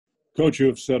Coach, you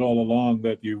have said all along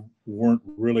that you weren't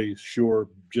really sure,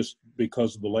 just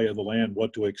because of the lay of the land,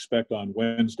 what to expect on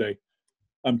Wednesday.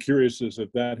 I'm curious as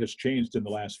if that has changed in the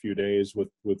last few days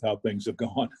with how things have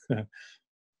gone.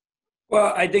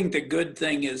 Well, I think the good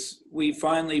thing is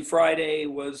Friday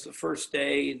was the first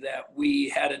day that we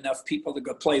had enough people to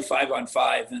go play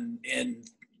 5-on-5 in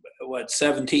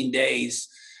 17 days.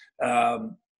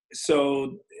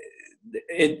 So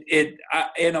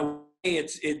in a way,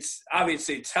 it's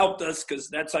obviously it's helped us because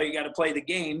that's how you got to play the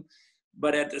game.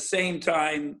 But at the same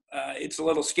time, it's a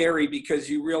little scary because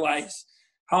you realize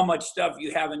how much stuff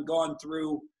you haven't gone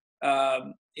through.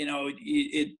 I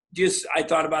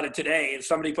thought about it today. If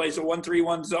somebody plays a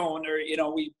 1-3-1 zone, or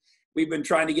we've been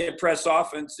trying to get press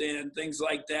offense and things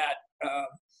like that.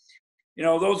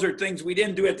 Those are things we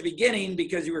didn't do at the beginning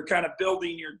because you were kind of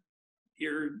building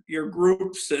your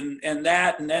groups and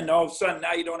that, and then all of a sudden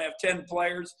now you don't have 10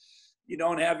 players, you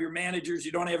don't have your managers,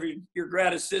 you don't have your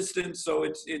grad assistants, so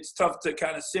it's tough to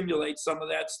kind of simulate some of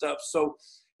that stuff. So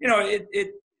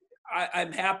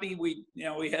I'm happy we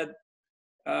had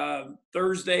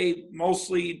Thursday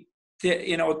mostly,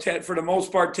 for the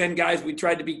most part, 10 guys. We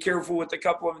tried to be careful with a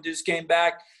couple of them just came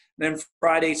back. And then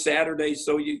Friday, Saturday.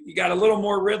 So you got a little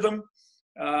more rhythm,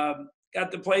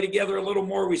 got to play together a little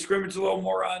more. We scrimmaged a little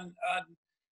more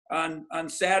on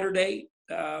Saturday.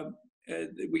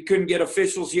 We couldn't get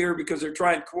officials here because they're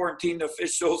trying to quarantine the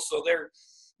officials. So they're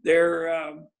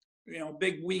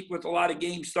big week with a lot of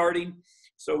games starting.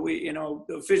 So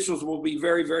the officials will be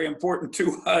very, very important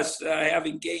to us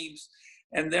having games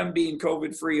and them being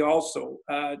COVID free also.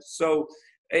 I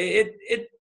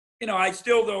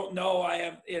still don't know.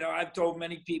 I've told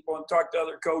many people and talked to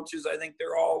other coaches. I think a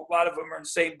lot of them are in the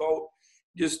same boat.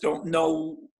 Just don't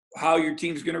know how your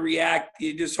team's going to react.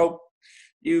 You just hope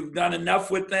you've done enough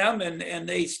with them and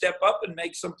they step up and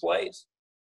make some plays.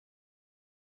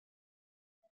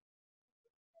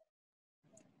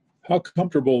 How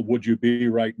comfortable would you be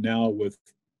right now with,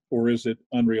 or is it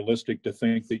unrealistic to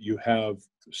think that you have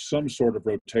some sort of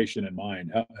rotation in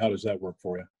mind? How does that work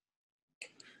for you?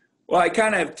 Well, I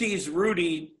kind of teased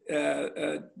Rudy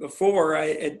before,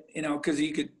 because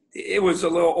it was a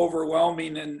little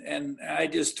overwhelming, and I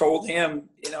just told him,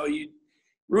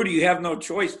 Rudy, you have no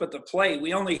choice but to play.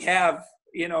 We only have,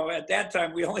 at that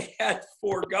time we only had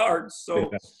 4 guards,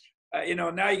 so. Yeah.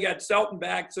 Now you got Selton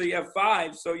back, so you have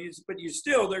 5. So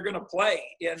they're going to play.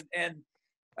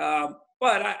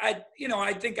 But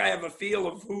I think I have a feel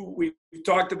of who we've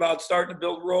talked about starting to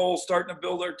build roles, starting to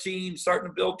build our team, starting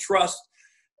to build trust.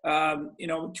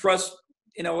 Trust,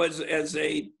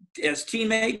 as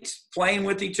teammates playing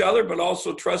with each other, but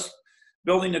also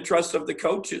building the trust of the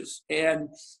coaches. And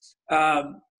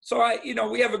so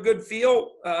we have a good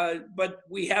feel, but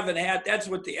we haven't had. That's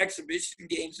what the exhibition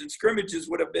games and scrimmages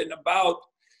would have been about,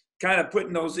 kind of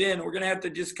putting those in. We're going to have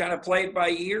to just kind of play it by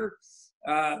ear.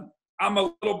 I'm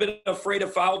a little bit afraid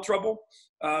of foul trouble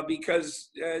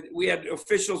because we had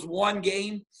officials one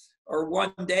game or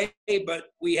one day,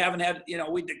 but we haven't had.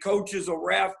 The coaches will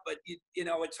ref, but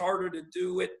it's harder to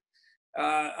do it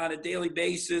on a daily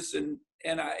basis. And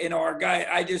our guy,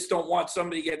 I just don't want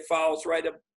somebody to get fouls right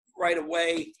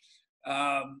away,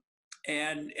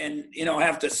 and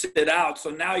have to sit out. So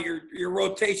now your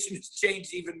rotation has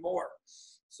changed even more.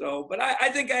 So, but I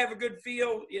think I have a good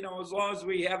feel, as long as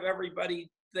we have everybody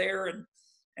there,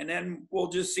 and then we'll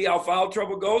just see how foul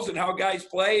trouble goes and how guys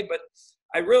play. But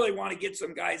I really want to get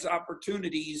some guys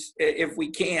opportunities if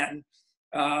we can,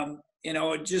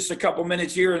 just a couple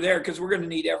minutes here or there, because we're going to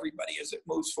need everybody as it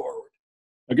moves forward.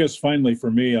 I guess finally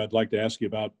for me, I'd like to ask you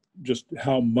about just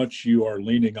how much you are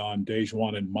leaning on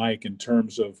Dejuan and Mike in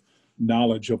terms of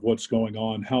knowledge of what's going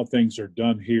on, how things are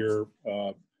done here,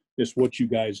 just what you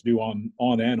guys do on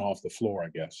and off the floor, I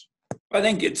guess. I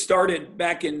think it started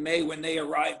back in May when they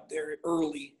arrived there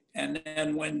early. And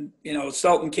then when,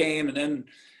 Selton came, and then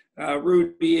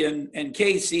Rudy and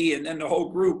Casey, and then the whole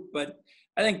group. But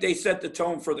I think they set the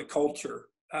tone for the culture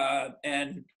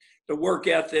and the work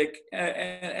ethic.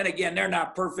 And again, they're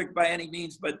not perfect by any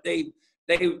means, but you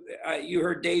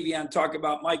heard Davion talk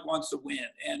about Mike wants to win,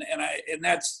 and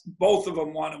that's both of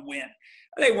them want to win.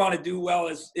 They want to do well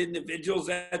as individuals.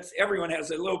 Everyone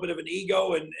has a little bit of an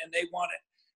ego, and they want it,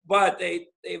 but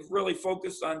they've really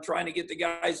focused on trying to get the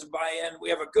guys to buy in. We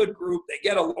have a good group. They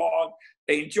get along.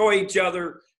 They enjoy each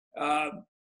other,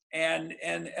 and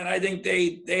I think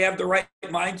they have the right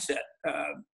mindset.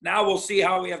 Now we'll see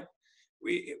how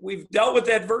we've dealt with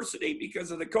adversity because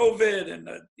of the COVID and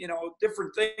the,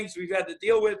 different things we've had to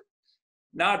deal with,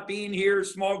 not being here,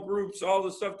 small groups, all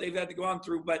the stuff they've had to go on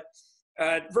through. But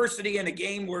adversity in a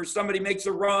game where somebody makes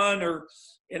a run or,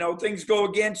 things go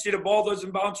against you, the ball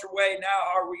doesn't bounce your way. Now,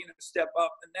 how are we going to step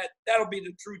up? And that'll be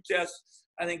the true test,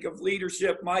 I think, of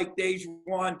leadership. Mike,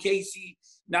 Dejuan, Casey,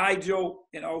 Nigel,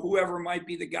 whoever might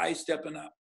be the guy stepping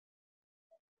up.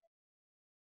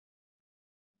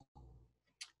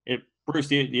 Bruce,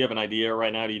 do you have an idea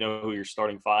right now? Do you know who your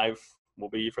starting five will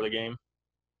be for the game?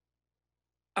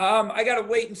 I got to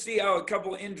wait and see how a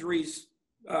couple of injuries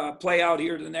play out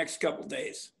here the next couple of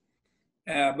days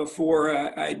before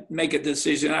I make a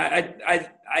decision.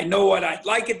 I know what I'd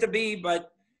like it to be,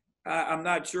 but I'm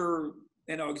not sure,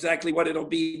 exactly what it'll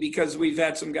be because we've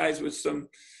had some guys with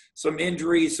some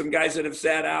injuries, some guys that have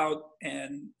sat out,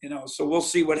 and so we'll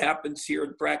see what happens here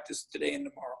in practice today and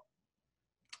tomorrow.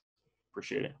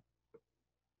 Appreciate it.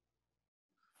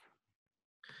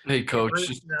 Hey, Coach,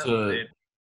 just to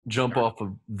jump off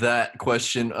of that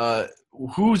question,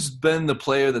 who's been the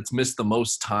player that's missed the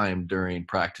most time during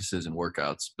practices and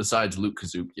workouts besides Luke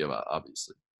Kazupiev,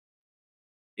 obviously?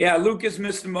 Yeah, Luke has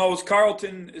missed the most.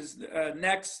 Carlton is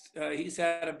next. He's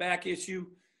had a back issue,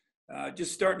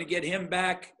 just starting to get him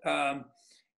back. And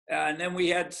then we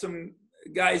had some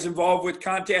guys involved with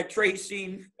contact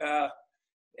tracing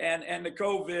and the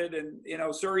COVID.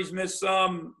 And, Surrey's missed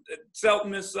some.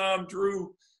 Selton missed some.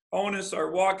 Drew Onus,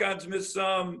 our walk-ons, missed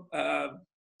some.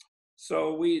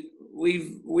 So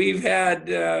we've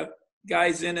had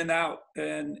guys in and out,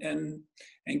 and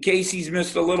Casey's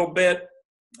missed a little bit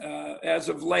as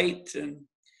of late, and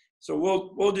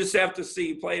so we'll just have to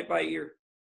see, play it by ear.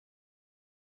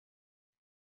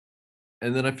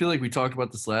 And then I feel like we talked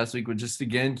about this last week, but just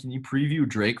again, can you preview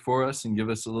Drake for us and give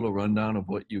us a little rundown of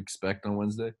what you expect on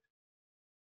Wednesday?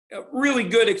 A really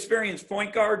good experienced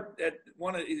point guard at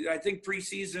I think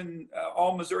preseason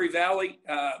all Missouri Valley.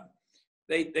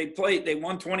 They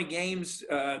won 20 games,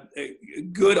 a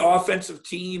good offensive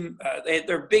team.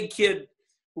 Their big kid,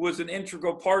 who was an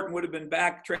integral part and would have been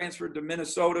back, transferred to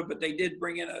Minnesota, but they did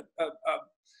bring in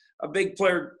a big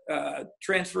player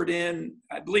transferred in,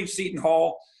 I believe, Seton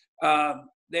Hall.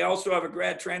 They also have a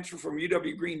grad transfer from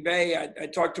UW Green Bay. I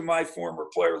talked to my former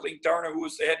player, Link Darner, who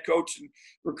was the head coach, and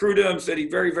recruited him, said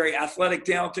he's very, very athletic,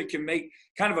 talented, can make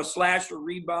kind of a slasher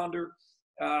rebounder.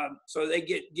 So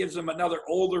gives them another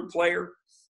older player.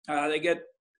 They get a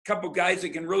couple guys that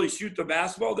can really shoot the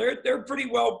basketball. They're a pretty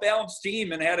well-balanced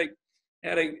team and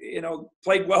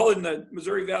played well in the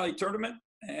Missouri Valley tournament.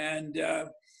 And,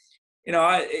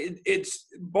 it's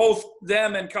both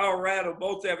them and Colorado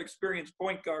both have experienced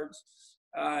point guards.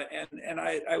 And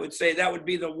I would say that would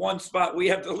be the one spot we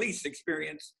have the least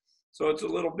experience. So it's a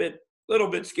little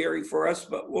bit scary for us,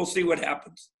 but we'll see what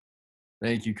happens.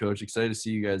 Thank you, Coach. Excited to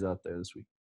see you guys out there this week.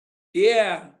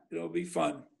 Yeah, it'll be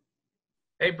fun.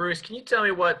 Hey, Bruce, can you tell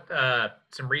me what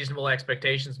some reasonable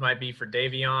expectations might be for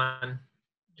Davion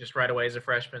just right away as a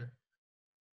freshman?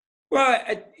 Well,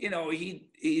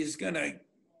 he's going to,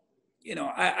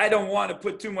 I don't want to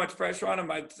put too much pressure on him.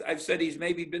 I've said he's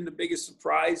maybe been the biggest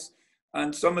surprise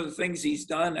on some of the things he's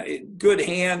done. Good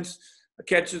hands,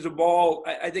 catches the ball.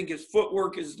 I think his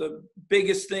footwork is the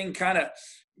biggest thing, kind of,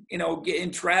 get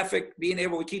in traffic, being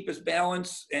able to keep his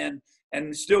balance and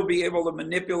still be able to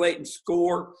manipulate and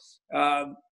score.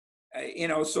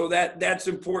 So that's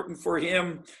important for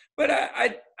him. But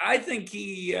I think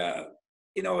he,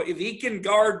 if he can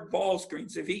guard ball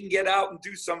screens, if he can get out and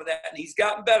do some of that, and he's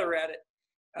gotten better at it,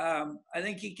 I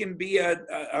think he can be a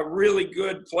really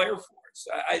good player for us.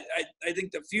 I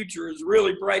think the future is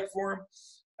really bright for him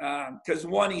because,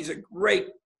 one, he's a great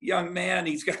young man.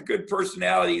 He's got good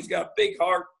personality. He's got a big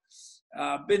heart,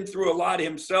 been through a lot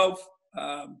himself.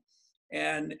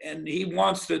 And he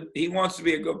wants to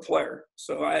be a good player.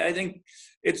 So I think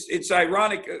it's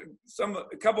ironic.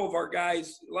 A couple of our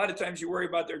guys, a lot of times you worry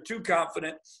about they're too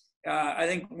confident. I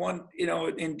think one,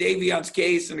 in Davion's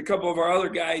case and a couple of our other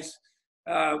guys,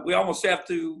 we almost have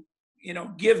to,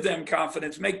 give them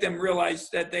confidence, make them realize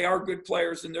that they are good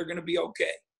players and they're going to be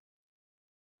okay.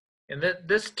 And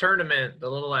this tournament, the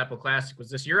Little Apple Classic,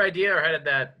 was this your idea, or how did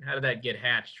that get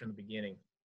hatched from the beginning?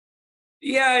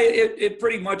 Yeah, it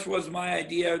pretty much was my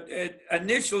idea.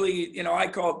 Initially, I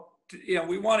called,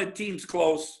 we wanted teams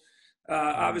close,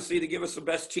 obviously, to give us the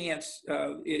best chance.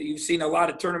 You've seen a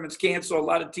lot of tournaments cancel, a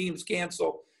lot of teams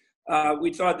cancel.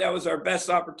 We thought that was our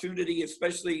best opportunity,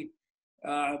 especially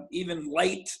even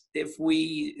late if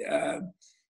we,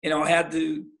 had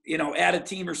to, add a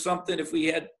team or something, if we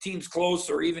had teams close,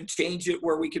 or even change it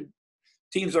where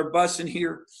teams are busing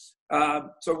here.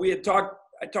 So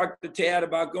I talked to Tad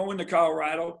about going to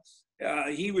Colorado.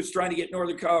 He was trying to get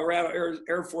Northern Colorado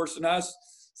Air Force and us.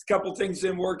 A couple things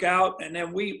didn't work out, and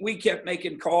then we kept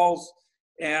making calls.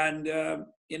 And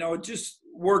it just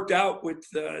worked out with,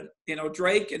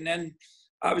 Drake, and then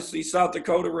obviously South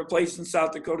Dakota replacing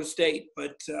South Dakota State.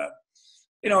 But,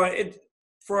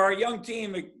 for our young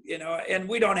team, and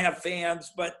we don't have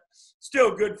fans, but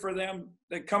still good for them,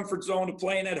 the comfort zone of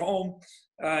playing at home.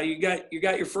 You got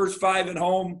your first 5 at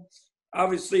home.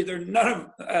 Obviously, they're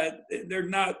not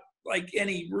like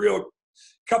any real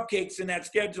cupcakes in that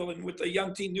schedule. And with a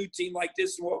young team, new team like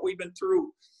this, and what we've been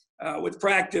through with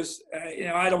practice,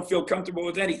 I don't feel comfortable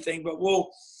with anything. But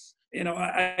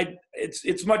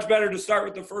it's much better to start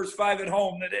with the first 5 at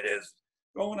home than it is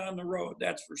going on the road.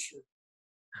 That's for sure.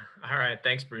 All right.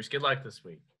 Thanks, Bruce. Good luck this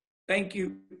week. Thank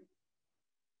you.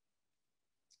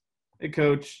 Hey,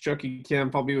 Coach. Chucky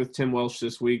Kemp. I'll be with Tim Welsh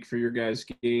this week for your guys'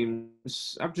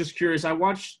 games. I'm just curious. I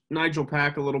watched Nigel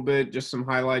Pack a little bit, just some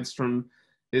highlights from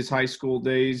his high school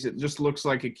days. It just looks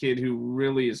like a kid who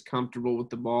really is comfortable with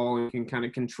the ball and can kind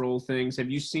of control things. Have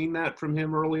you seen that from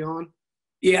him early on?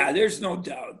 Yeah, there's no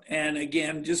doubt. And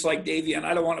again, just like Davion,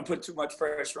 I don't want to put too much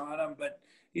pressure on him, but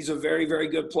he's a very, very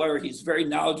good player. He's very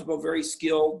knowledgeable, very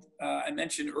skilled. I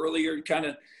mentioned earlier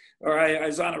I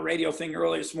was on a radio thing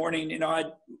earlier this morning.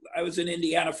 I was in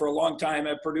Indiana for a long time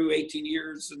at Purdue, 18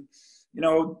 years, and,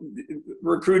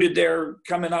 recruited there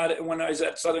coming out when I was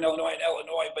at Southern Illinois and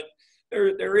Illinois. But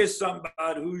there is something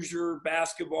about Hoosier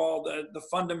basketball, the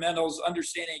fundamentals,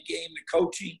 understanding the game, the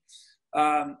coaching.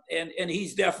 And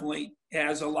he's definitely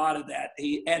has a lot of that.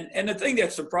 And the thing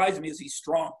that surprised me is he's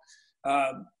strong.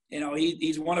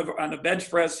 He's on the bench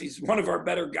press, he's one of our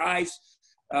better guys.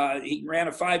 He ran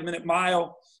a 5-minute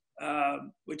mile,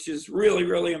 which is really,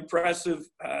 really impressive.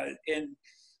 And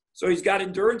so he's got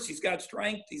endurance, he's got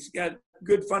strength, he's got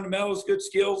good fundamentals, good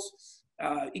skills.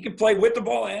 He can play with the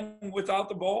ball and without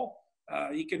the ball.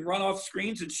 He can run off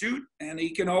screens and shoot, and he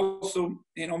can also,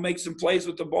 make some plays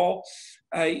with the ball.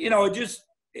 Just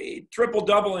a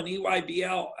triple-double in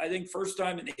EYBL, I think first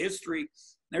time in history.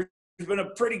 There's been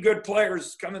a pretty good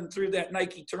players coming through that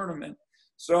Nike tournament.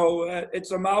 So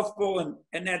it's a mouthful.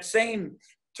 And that same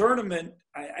tournament,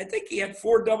 I think he had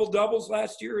 4 double-doubles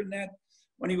last year in that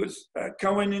when he was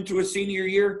going into his senior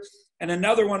year. And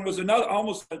another one was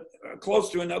almost close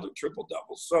to another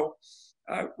triple-double. So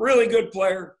really good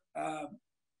player.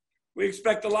 We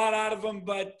expect a lot out of him,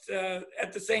 but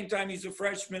at the same time, he's a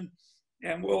freshman,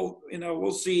 and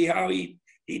we'll see how he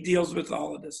deals with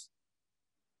all of this.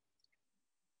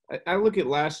 I look at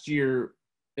last year,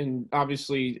 and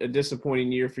obviously a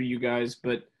disappointing year for you guys,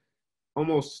 but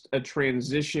almost a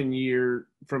transition year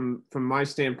from my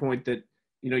standpoint that,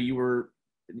 you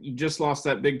just lost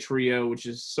that big trio, which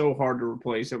is so hard to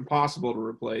replace, impossible to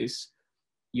replace.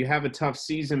 You have a tough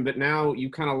season, but now you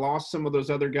kind of lost some of those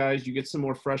other guys. You get some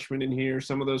more freshmen in here,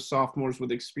 some of those sophomores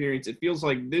with experience. It feels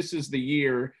like this is the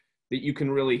year that you can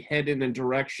really head in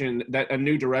a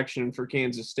new direction for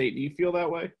Kansas State. Do you feel that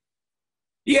way?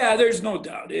 Yeah, there's no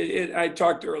doubt. I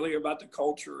talked earlier about the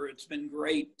culture. It's been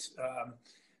great.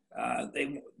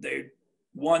 They're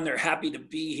happy to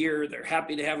be here. They're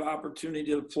happy to have an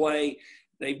opportunity to play.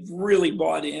 They've really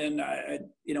bought in.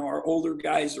 Our older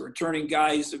guys, the returning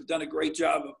guys, have done a great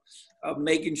job of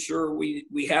making sure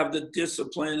we have the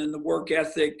discipline and the work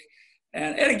ethic.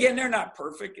 And again, they're not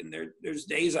perfect, and there's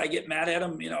days I get mad at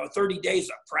them. 30 days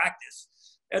of practice,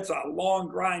 that's a long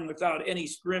grind without any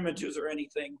scrimmages or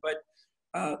anything. But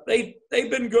they've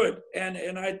been good,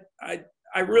 and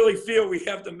I really feel we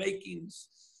have the makings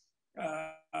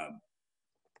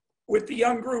with the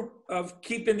young group of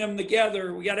keeping them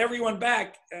together. We got everyone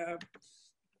back,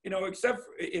 except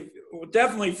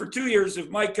definitely for 2 years if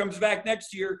Mike comes back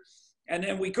next year, and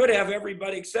then we could have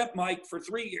everybody except Mike for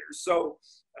 3 years. So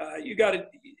you got to,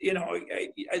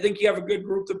 I think you have a good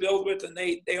group to build with, and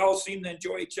they all seem to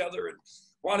enjoy each other and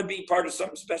want to be part of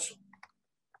something special.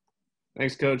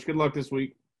 Thanks, Coach. Good luck this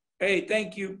week. Hey,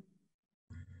 thank you.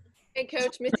 Hey,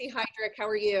 Coach. Missy Heydrich, how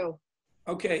are you?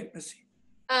 Okay, Missy.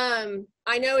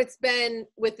 I know it's been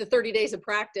with the 30 days of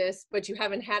practice, but you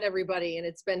haven't had everybody, and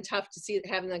it's been tough to see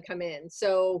having them come in.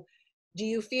 So do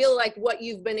you feel like what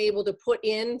you've been able to put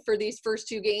in for these first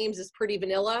 2 games is pretty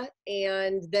vanilla?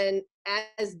 And then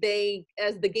as the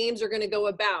games are going to go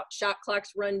about, shot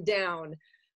clocks run down,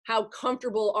 how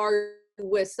comfortable are you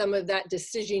with some of that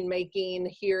decision making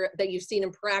here that you've seen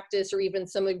in practice, or even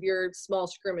some of your small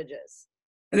scrimmages?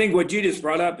 I think what you just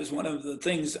brought up is one of the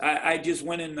things I just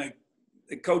went in the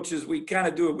coaches, we kind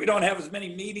of do it. We don't have as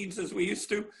many meetings as we used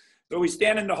to. So we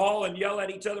stand in the hall and yell at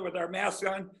each other with our masks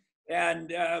on.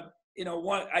 And,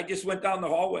 I just went down the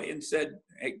hallway and said,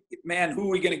 hey, man, who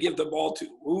are we going to give the ball to?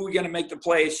 Who are we going to make the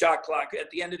play, shot clock at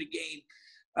the end of the game?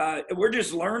 We're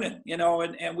just learning,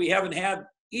 and we haven't had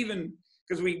even,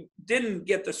 because we didn't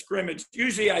get the scrimmage.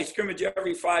 Usually I scrimmage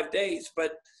every 5 days,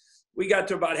 but we got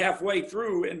to about halfway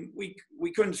through and we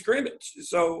couldn't scrimmage.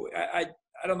 So I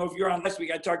don't know if you're on last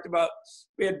week. I talked about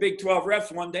we had Big 12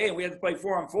 refs one day and we had to play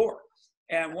 4-on-4,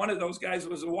 and one of those guys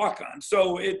was a walk-on.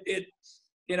 So it's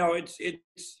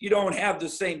you don't have the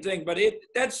same thing, but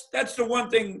that's the one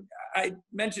thing I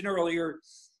mentioned earlier.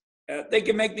 They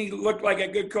can make me look like a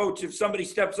good coach if somebody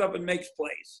steps up and makes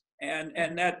plays,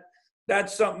 and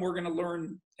that's something we're going to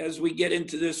learn as we get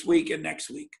into this week and next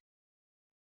week.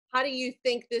 How do you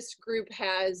think this group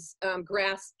has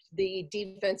grasped the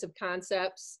defensive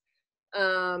concepts?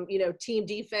 Team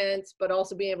defense, but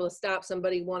also being able to stop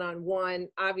somebody one-on-one.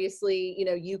 Obviously,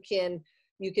 you can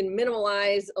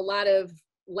minimize a lot of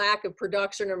lack of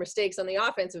production or mistakes on the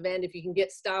offensive end if you can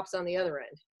get stops on the other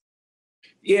end.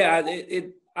 Yeah,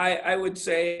 I would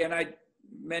say, and I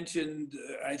mentioned,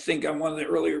 I think on one of the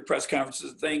earlier press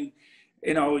conferences thing,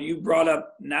 you brought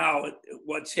up now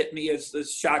what's hit me is the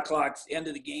shot clocks, end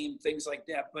of the game, things like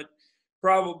that. But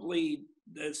probably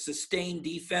the sustained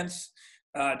defense,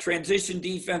 transition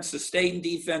defense, sustained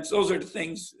defense, those are the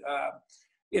things.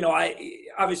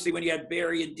 Obviously when you had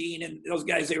Barry and Dean and those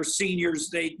guys, they were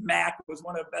seniors. Mac was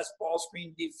one of the best ball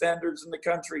screen defenders in the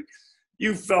country.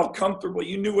 You felt comfortable.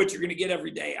 You knew what you're going to get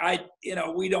every day.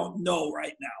 We don't know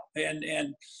right now.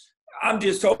 And I'm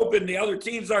just hoping the other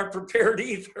teams aren't prepared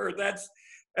either. That's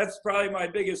probably my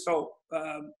biggest hope,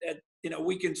 that,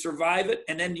 we can survive it.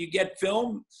 And then you get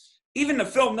film. Even the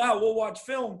film now, we'll watch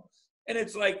film. And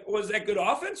it's like, was that good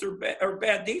offense or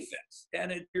bad defense?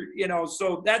 And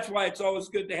so that's why it's always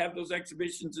good to have those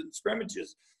exhibitions and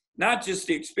scrimmages, not just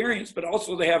the experience, but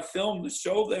also to have film to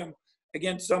show them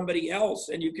against somebody else,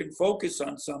 and you can focus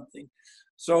on something.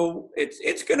 So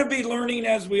it's going to be learning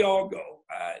as we all go,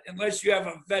 unless you have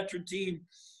a veteran team,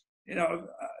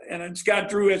 and Scott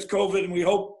Drew has COVID, and we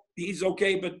hope he's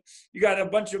okay. But you got a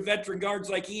bunch of veteran guards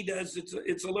like he does.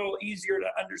 It's a little easier to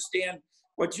understand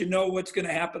what's going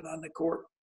to happen on the court.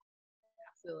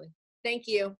 Absolutely. Thank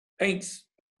you. Thanks.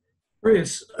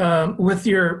 Bruce, with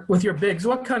your bigs,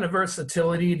 what kind of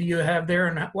versatility do you have there,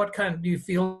 and what kind do you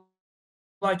feel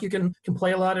like you can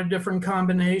play a lot of different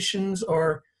combinations,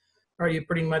 or are you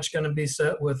pretty much going to be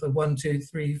set with a 1, 2,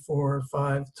 3, 4,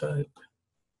 5 type?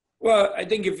 Well, I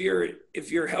think if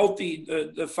you're healthy,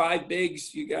 the 5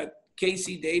 bigs, you got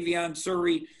Casey, Davion,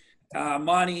 Surrey,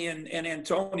 Monty, and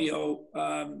Antonio.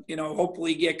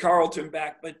 Hopefully get Carlton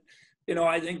back, but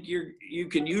I think you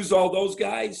can use all those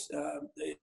guys.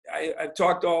 I've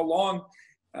talked all along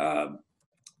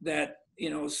that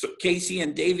Casey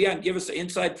and Davion give us an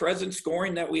inside presence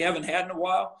scoring that we haven't had in a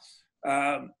while.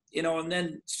 And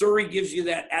then Surrey gives you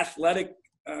that athletic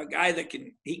guy that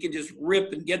can just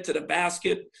rip and get to the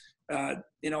basket,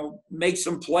 make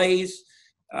some plays.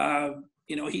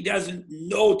 He doesn't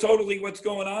know totally what's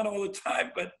going on all the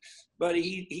time, but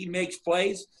he makes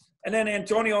plays. And then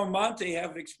Antonio and Monte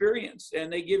have experience,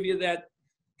 and they give you that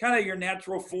kind of your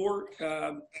natural 4.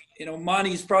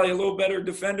 Monty's probably a little better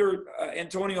defender.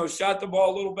 Antonio shot the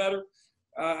ball a little better.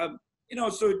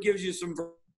 So it gives you some.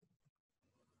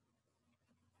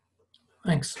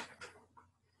 Thanks.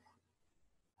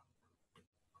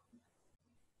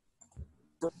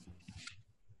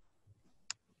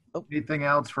 Anything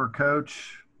else for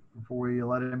Coach before we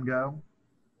let him go?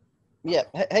 Yeah.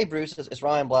 Hey, Bruce, it's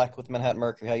Ryan Black with Manhattan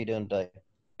Mercury. How you doing today?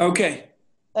 Okay.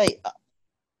 Hey,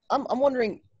 I'm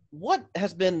wondering, what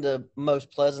has been the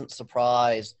most pleasant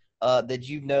surprise that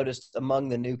you've noticed among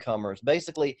the newcomers?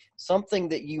 Basically, something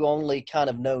that you only kind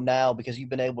of know now because you've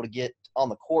been able to get on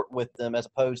the court with them, as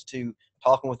opposed to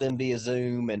talking with them via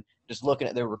Zoom and just looking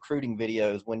at their recruiting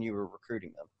videos when you were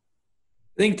recruiting them.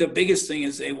 I think the biggest thing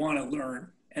is they want to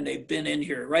learn, and they've been in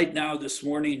here. Right now this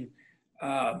morning,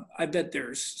 I bet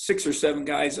there's 6 or 7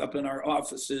 guys up in our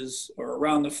offices or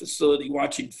around the facility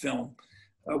watching film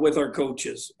with our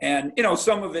coaches. And,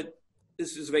 some of it,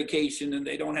 this is vacation and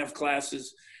they don't have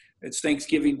classes. It's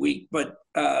Thanksgiving week, but,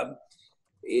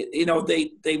 they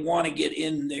want to get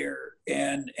in there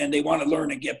and they want to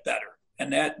learn and get better.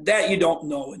 And that you don't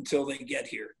know until they get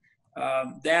here.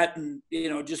 That and,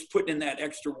 just putting in that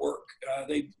extra work.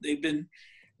 They've been,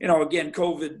 again,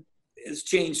 COVID has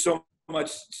changed so much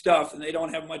stuff, and they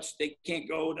don't have much. They can't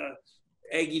go to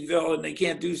Aggieville, and they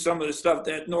can't do some of the stuff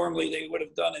that normally they would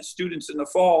have done as students in the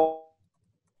fall.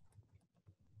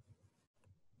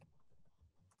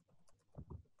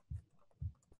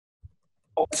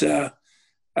 But,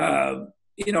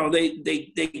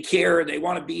 they care. They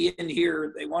want to be in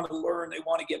here. They want to learn. They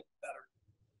want to get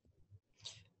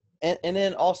better. And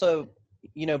then also,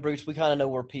 Bruce, we kind of know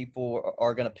where people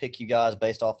are going to pick you guys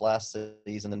based off last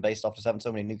season and based off just having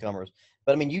so many newcomers.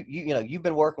 But I mean, you've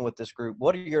been working with this group.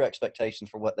 What are your expectations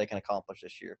for what they can accomplish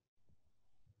this year?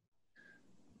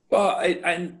 Well,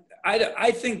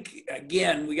 I think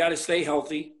again we got to stay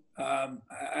healthy.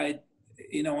 I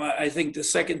think the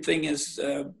second thing is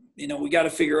we got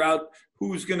to figure out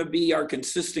who's going to be our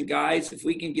consistent guys. If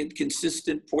we can get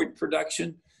consistent point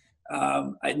production,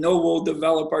 I know we'll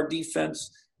develop our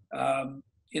defense.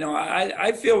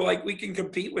 I feel like we can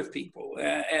compete with people,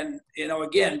 and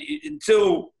again,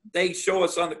 until they show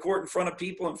us on the court in front of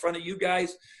people, in front of you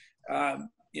guys,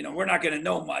 we're not going to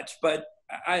know much. But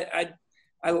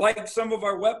I like some of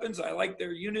our weapons. I like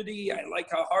their unity. I like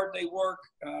how hard they work,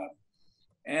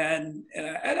 and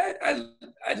I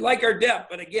like our depth.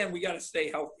 But again, we got to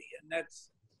stay healthy, and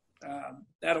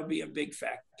that'll be a big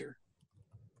factor.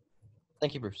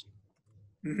 Thank you, Bruce.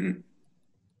 Mm-hmm.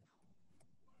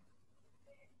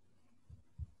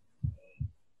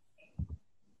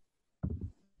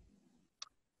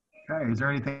 Okay, is there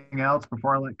anything else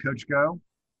before I let Coach go?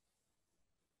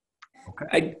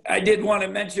 Okay. I did want to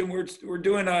mention we're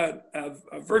doing a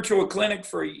virtual clinic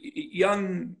for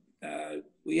young.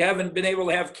 We haven't been able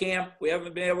to have camp. We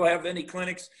haven't been able to have any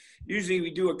clinics. Usually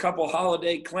we do a couple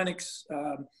holiday clinics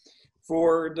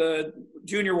for the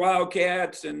junior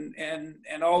Wildcats and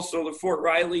also the Fort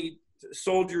Riley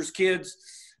Soldiers kids.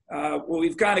 Well,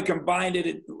 we've kind of combined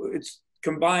it. It's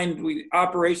combined with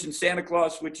Operation Santa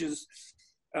Claus, which is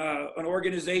an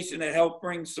organization that helped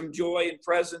bring some joy and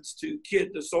presence to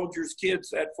the soldiers'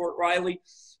 kids at Fort Riley.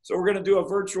 So we're going to do a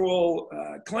virtual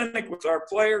clinic with our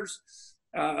players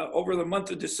over the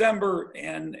month of December,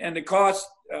 and the cost,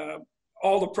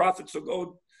 all the profits will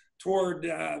go toward,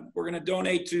 we're going to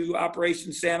donate to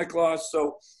Operation Santa Claus.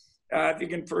 So if you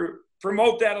can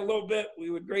promote that a little bit, we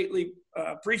would greatly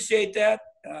appreciate that.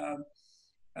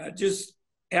 Just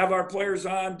have our players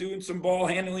on doing some ball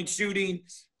handling, shooting,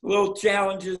 little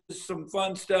challenges, some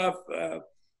fun stuff,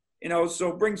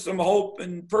 so bring some hope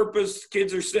and purpose.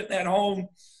 Kids are sitting at home.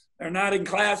 They're not in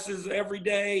classes every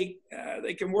day.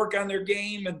 They can work on their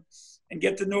game and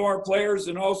get to know our players,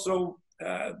 and also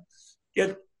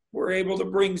we're able to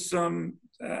bring some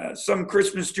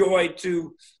Christmas joy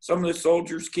to some of the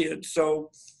soldiers' kids.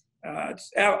 So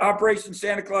it's Operation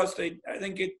Santa Claus. I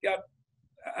think it got,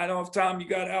 I don't know if Tom, you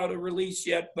got out a release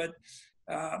yet, but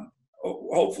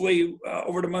hopefully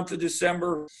over the month of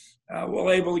December, we'll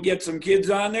able to get some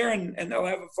kids on there and they'll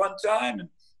have a fun time and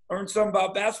learn something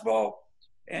about basketball,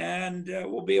 and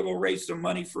we'll be able to raise some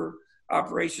money for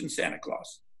Operation Santa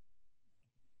Claus.